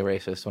extremely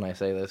racist when I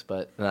say this,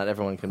 but not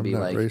everyone can be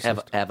like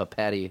have a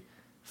patty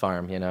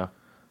farm,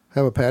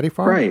 Have a patty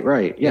farm?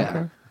 Right. Yeah.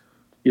 Okay.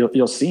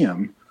 You'll see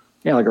them.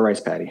 Yeah, like a rice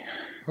paddy.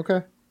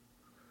 Okay.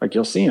 Like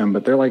you'll see them,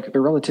 but they're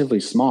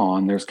relatively small,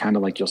 and there's kind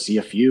of like you'll see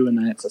a few, and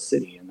then it's a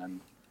city, and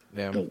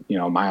then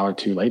a mile or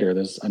two later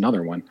there's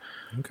another one.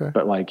 Okay.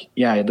 But like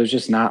there's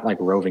just not like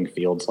roving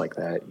fields like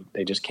that.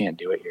 They just can't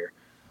do it here.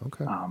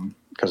 Okay.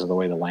 Because of the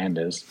way the land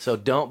is. So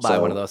don't buy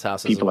one of those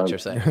houses. Is what you're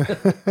saying?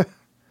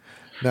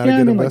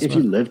 Like if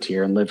you lived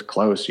here and lived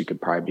close, you could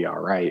probably be all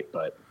right.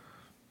 But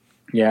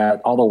yeah,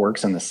 all the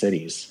work's in the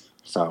cities.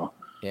 So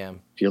if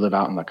you live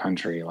out in the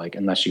country, like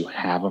unless you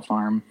have a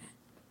farm,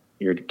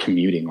 you're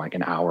commuting like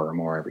an hour or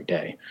more every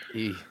day.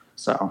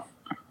 So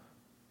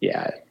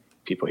yeah,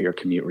 people here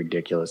commute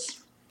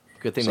ridiculous.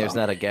 Good thing there's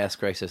not a gas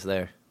crisis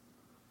there.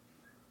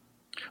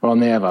 Well,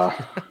 and they have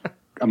a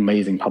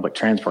amazing public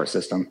transport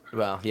system.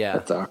 Well, yeah,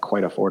 that's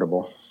quite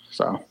affordable.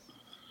 So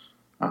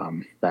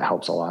that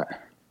helps a lot.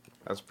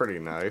 That's pretty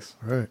nice.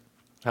 Right.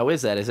 How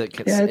is that? Is it?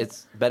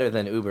 It's better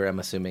than Uber, I'm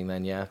assuming.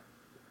 Then, yeah.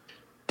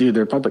 Dude,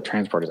 their public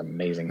transport is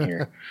amazing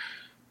here.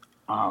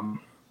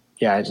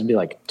 It'd be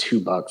like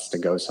 $2 to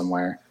go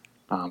somewhere.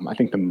 I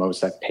think the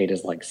most I've paid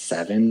is like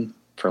 $7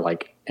 for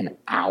like an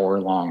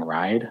hour-long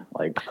ride.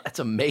 Like that's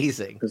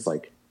amazing. It was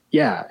like,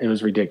 it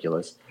was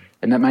ridiculous.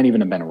 And that might even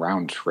have been a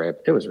round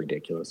trip. It was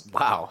ridiculous.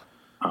 Wow.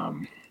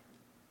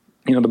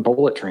 The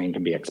bullet train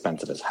can be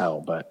expensive as hell,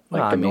 but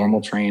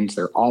normal trains,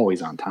 they're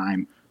always on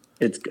time.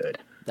 It's good.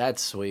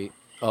 That's sweet.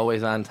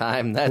 Always on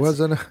time.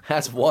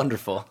 That's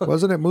wonderful.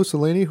 Wasn't it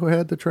Mussolini who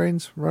had the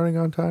trains running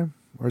on time?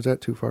 Or is that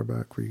too far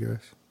back for you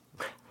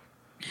guys?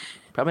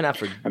 Probably not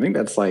for... I think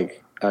that's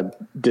like a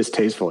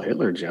distasteful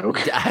Hitler joke.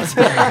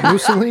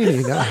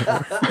 Mussolini, no.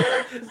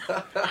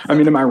 I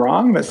mean, am I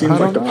wrong? That seems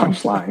like the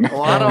punchline.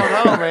 Well, I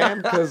don't know,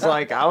 man, because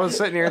like I was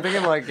sitting here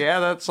thinking, like,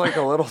 that's like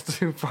a little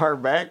too far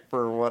back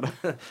for what.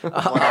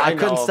 I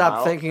couldn't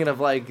stop thinking of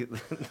like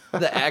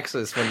the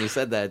Axis when you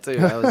said that too.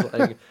 I was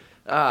like,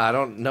 I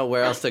don't know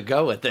where else to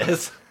go with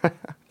this.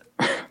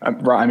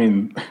 I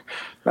mean,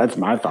 that's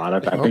my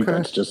thought. I think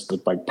that's just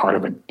like part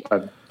of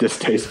a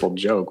distasteful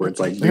joke where it's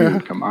like,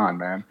 dude, come on,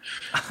 man.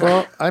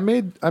 Well, I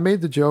made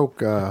the joke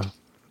that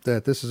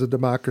this is a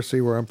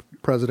democracy where I'm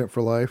president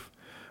for life.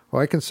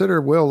 Well, I consider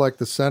Will like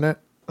the Senate,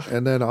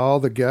 and then all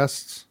the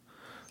guests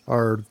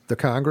are the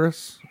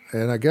Congress.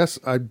 And I guess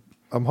I'm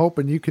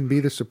hoping you can be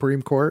the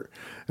Supreme Court.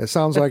 It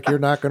sounds like you're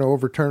not going to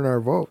overturn our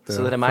vote.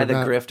 So then am I the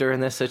grifter in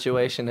this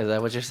situation? Is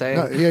that what you're saying?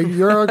 No, yeah,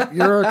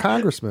 you're a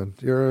congressman.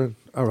 You're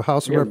a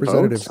House of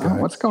Representatives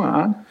guy. What's going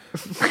on?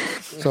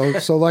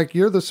 So like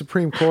you're the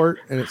Supreme Court,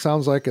 and it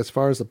sounds like as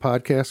far as the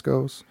podcast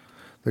goes,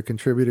 the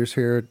contributors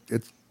here,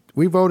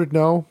 we voted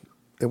no.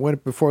 It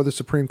went before the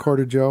Supreme Court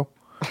of Joe.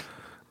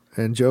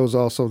 And Joe's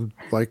also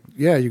like,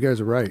 yeah, you guys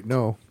are right.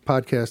 No,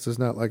 podcast is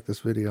not like this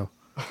video.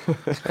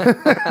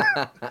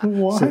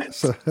 What?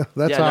 So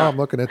that's how I'm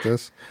looking at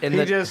this.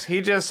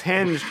 He just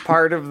hinged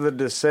part of the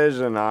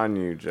decision on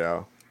you,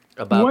 Joe.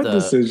 About what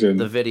decision?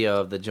 The video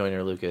of the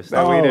Joyner Lucas.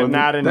 That we did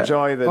not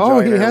enjoy the Joyner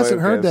Lucas. He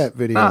hasn't heard that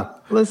video.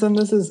 Listen,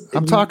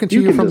 I'm talking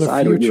to you from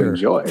the future,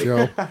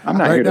 Joe. I'm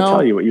not here to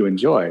tell you what you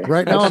enjoy.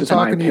 Right now, I'm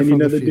talking to you from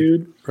the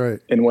dude, right?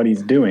 And what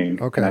he's doing.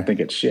 Okay, and I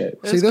think it's shit.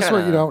 See, this is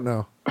what you don't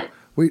know.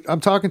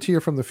 I'm talking to you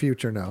from the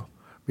future now,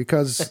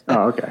 because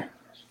okay.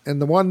 And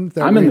the one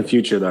that I'm in the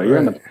future though. You're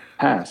in the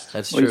past.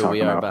 That's true.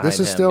 We are behind This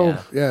is still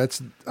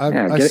It's.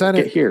 I sent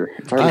it here.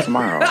 It's already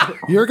tomorrow.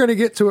 You're going to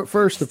get to it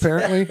first,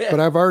 apparently, but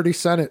I've already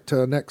sent it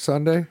to next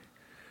Sunday.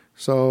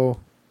 So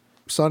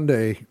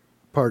Sunday,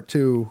 part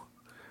 2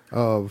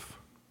 of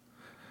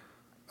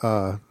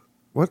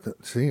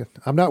see,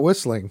 I'm not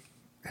whistling.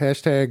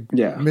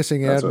 Hashtag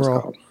missing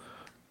Admiral.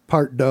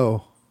 Part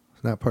Doe.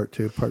 It's not part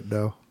 2. Part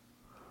Doe.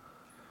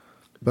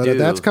 But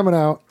that's coming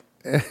out.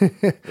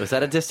 Was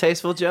that a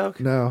distasteful joke?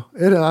 No,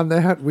 and on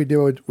that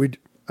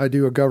I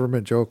do a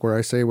government joke where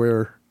I say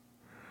we're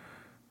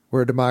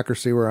a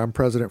democracy where I'm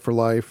president for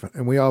life,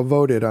 and we all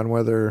voted on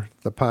whether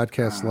the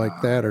podcast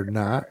like that or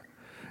not,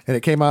 and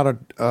it came out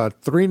of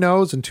 3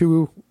 no's and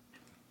 2.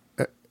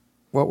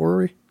 What were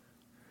we?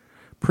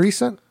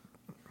 Present.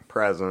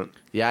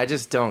 Yeah, I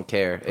just don't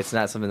care. It's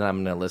not something that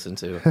I'm going to listen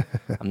to.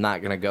 I'm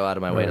not going to go out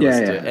of my way to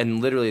listen to it.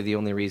 And literally the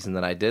only reason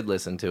that I did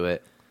listen to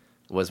it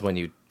was when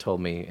you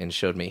told me and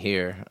showed me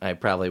here. I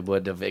probably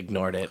would have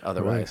ignored it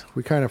otherwise. Right.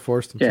 We kind of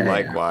forced him to.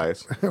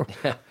 Likewise.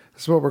 This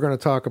is what we're going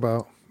to talk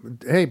about.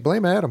 Hey,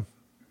 blame Adam.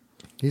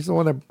 He's the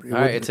one that... All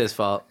right, it's his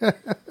fault.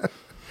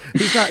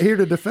 He's not here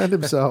to defend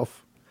himself.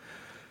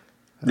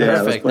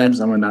 Yeah, let's blame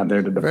someone not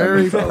there to defend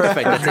himself.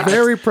 Perfect. That's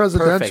very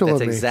presidential perfect.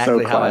 That's of me.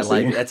 exactly So how I classy.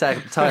 like it.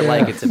 That's how I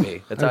like it to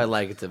be. That's how I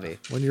like it to be.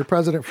 When you're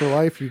president for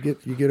life, you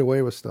get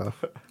away with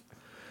stuff.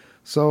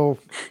 So,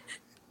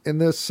 in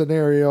this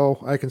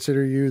scenario, I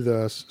consider you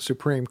the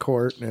Supreme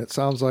Court, and it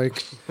sounds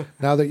like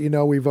now that you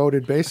know we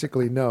voted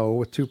basically no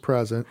with 2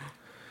 present,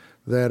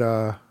 that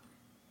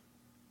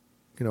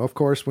of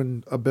course,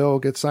 when a bill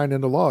gets signed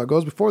into law, it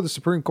goes before the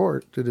Supreme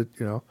Court. If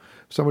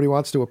somebody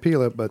wants to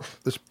appeal it, but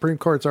the Supreme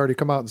Court's already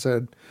come out and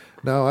said,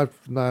 no, I've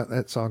not.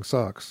 That song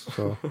sucks.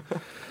 So.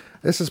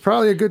 This is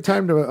probably a good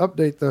time to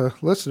update the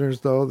listeners,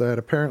 though, that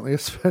apparently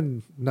it's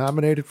been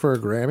nominated for a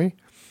Grammy.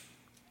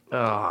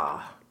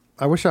 Oh,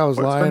 I wish I was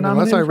What's lying, been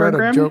unless I nominated for read a a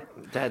Grammy?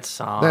 joke. that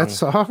song. That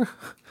song?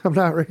 I'm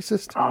not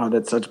racist. Oh,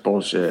 that's such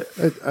bullshit.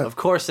 Of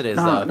course it is,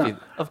 No, though. no.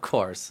 Of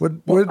course.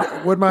 Would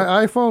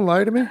my iPhone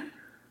lie to me?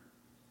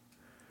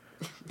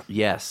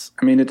 Yes.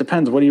 I mean, it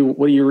depends. What are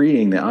you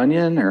reading? The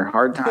Onion or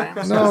Hard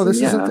Times? No, this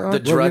Yeah. isn't The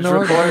Drudge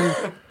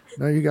Report?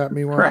 No, you got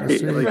me wanting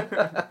to Right.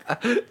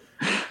 see.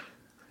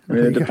 I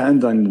mean, it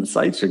depends on the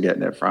sites you're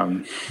getting it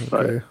from.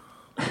 But Okay,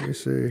 let me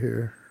see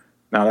here.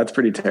 no, that's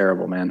pretty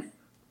terrible, man.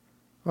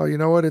 Oh, you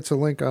know what? It's a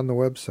link on the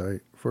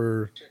website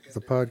for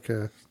the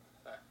podcast.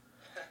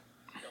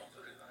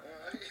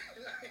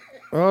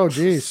 Oh,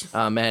 geez.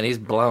 Oh, man, he's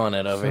blowing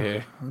it over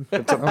here.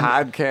 It's a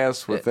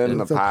podcast within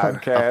the It's a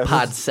podcast.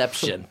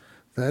 Podception.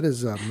 That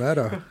is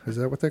meta. Is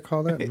that what they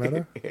call that?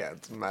 Meta? Yeah,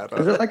 it's Is meta.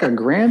 it like a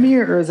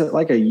Grammy or is it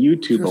like a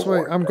YouTube Just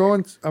wait. award?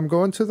 I'm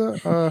going to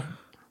the.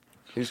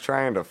 He's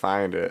trying to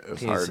find it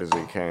as hard as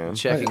he can.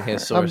 Checking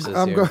his sources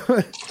I'm here.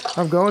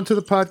 I'm going to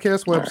the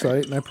podcast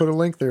website, and I put a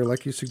link there,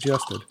 like you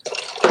suggested.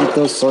 Keep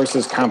those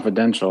sources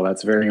confidential.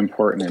 That's very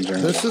important in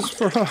journalism. This is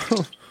from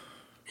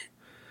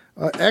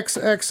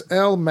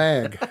XXL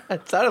Mag.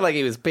 It sounded like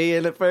he was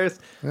peeing at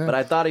first, but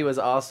I thought he was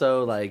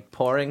also like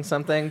pouring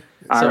something.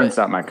 I rinsed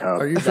out my cup.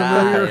 Are you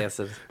familiar? yes,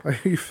 Are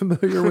you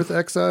familiar with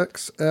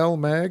XXL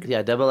Mag?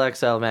 yeah, Double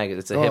XL magazine.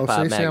 It's a Oh, hip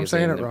hop see, I'm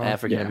saying magazine, it wrong.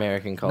 African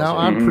American culture.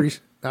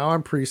 Now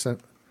I'm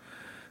present.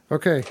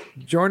 Okay,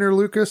 Joyner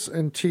Lucas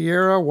and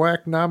Tierra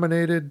Whack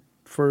nominated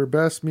for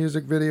Best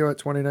Music Video at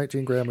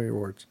 2019 Grammy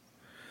Awards.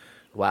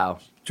 Wow.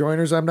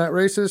 Joyner's I'm Not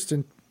Racist,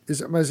 and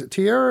is it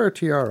Tierra or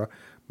Tiara?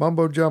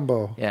 Mumbo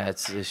Jumbo. Yeah,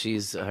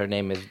 her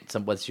name is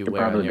what you Could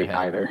wear on probably your be head.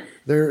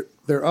 either.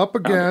 They're up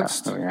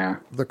against Oh, yeah.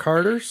 the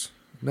Carters.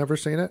 Never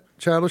seen it.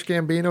 Childish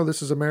Gambino,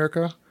 This Is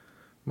America.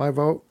 My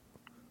Vote.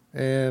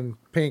 And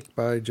Pink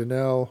by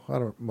Janelle,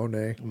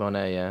 Monáe.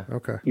 Monet, yeah.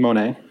 Okay.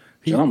 Monet.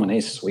 Janelle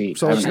Monet's sweet.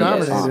 So I it's haven't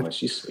heard that nominated. song, but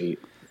she's sweet.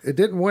 It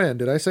didn't win.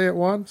 Did I say it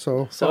won?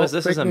 So So is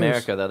This fake Is news.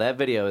 America, though. That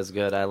video is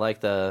good. I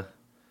like the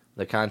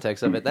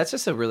context of it. That's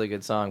just a really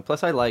good song.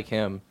 Plus, I like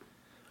him.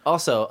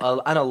 Also,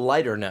 on a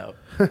lighter note,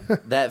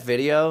 that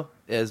video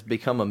has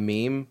become a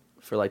meme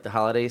for like the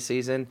holiday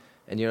season.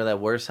 And you know that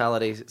worst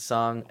holiday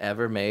song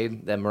ever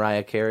made, that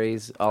Mariah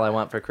Carey's "All I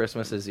Want for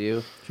Christmas Is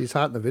You." She's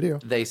hot in the video.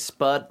 They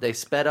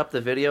sped up the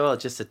video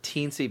just a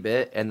teensy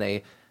bit, and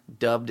they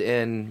dubbed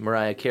in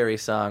Mariah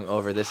Carey's song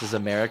over "This Is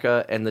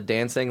America," and the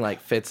dancing like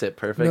fits it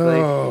perfectly.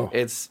 No.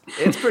 It's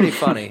pretty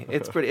funny.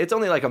 It's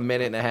only like a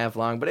minute and a half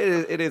long, but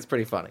it is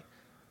pretty funny.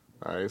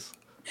 Nice.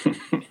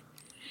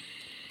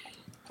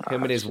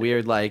 Him and his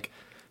weird like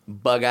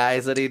bug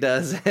eyes that he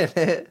does in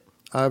it.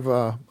 I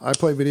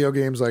play video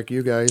games like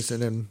you guys,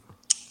 and then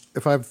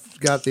if I've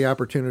got the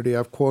opportunity,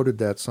 I've quoted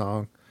that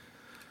song.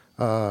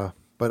 But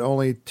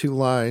only 2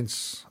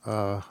 lines.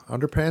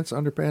 Underpants,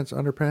 underpants,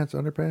 underpants,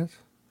 underpants.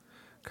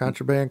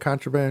 Contraband,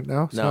 contraband.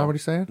 No? That's not what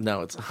he's saying?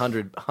 No, it's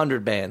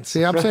 100 bands.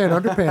 See, I'm saying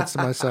underpants to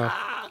myself.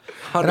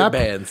 100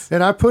 bands.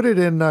 And I put it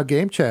in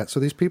game chat, so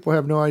these people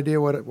have no idea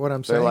what I'm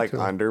They're saying. like to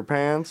them.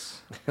 underpants.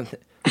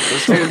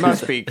 This dude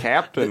must be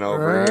captain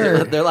over Right.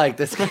 here. They're like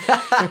this guy.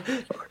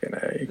 Fucking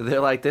A. They're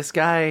like this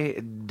guy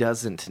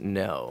doesn't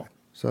know.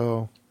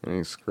 So, And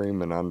he's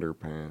screaming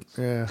underpants.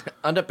 yeah.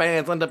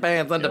 Underpants,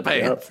 underpants,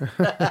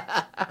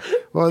 underpants.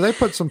 Well, they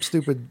put some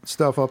stupid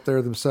stuff up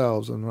there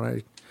themselves,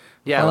 and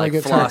Yeah, Finally like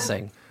get tired.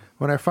 flossing.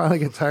 when I finally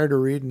get tired of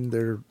reading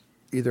their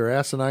either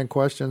asinine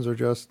questions or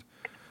just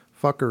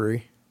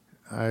fuckery,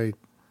 I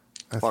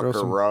throw Fucker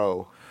some.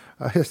 row.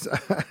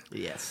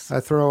 Yes.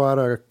 I throw out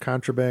a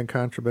contraband,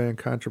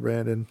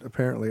 and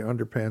apparently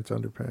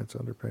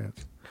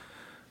underpants.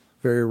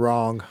 Very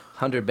wrong.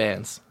 100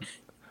 bands.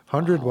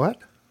 100 what?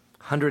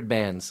 100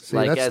 bands. See,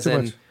 like that's as too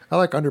in much. I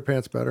like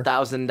underpants better.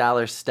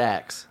 $1,000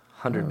 stacks.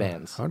 100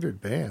 bands. 100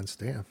 bands.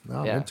 Damn. Now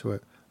I'm Yeah. into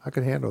it. I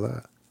can handle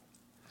that.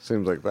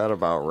 Seems like that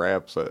about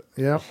wraps it.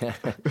 Yeah.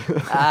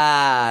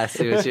 Ah,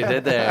 see what you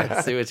did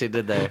there. See what you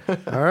did there.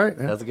 All right.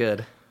 Yeah. That's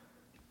good.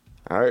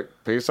 All right.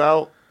 Peace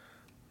out.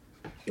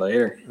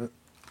 Later.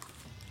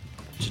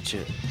 Ch-ch.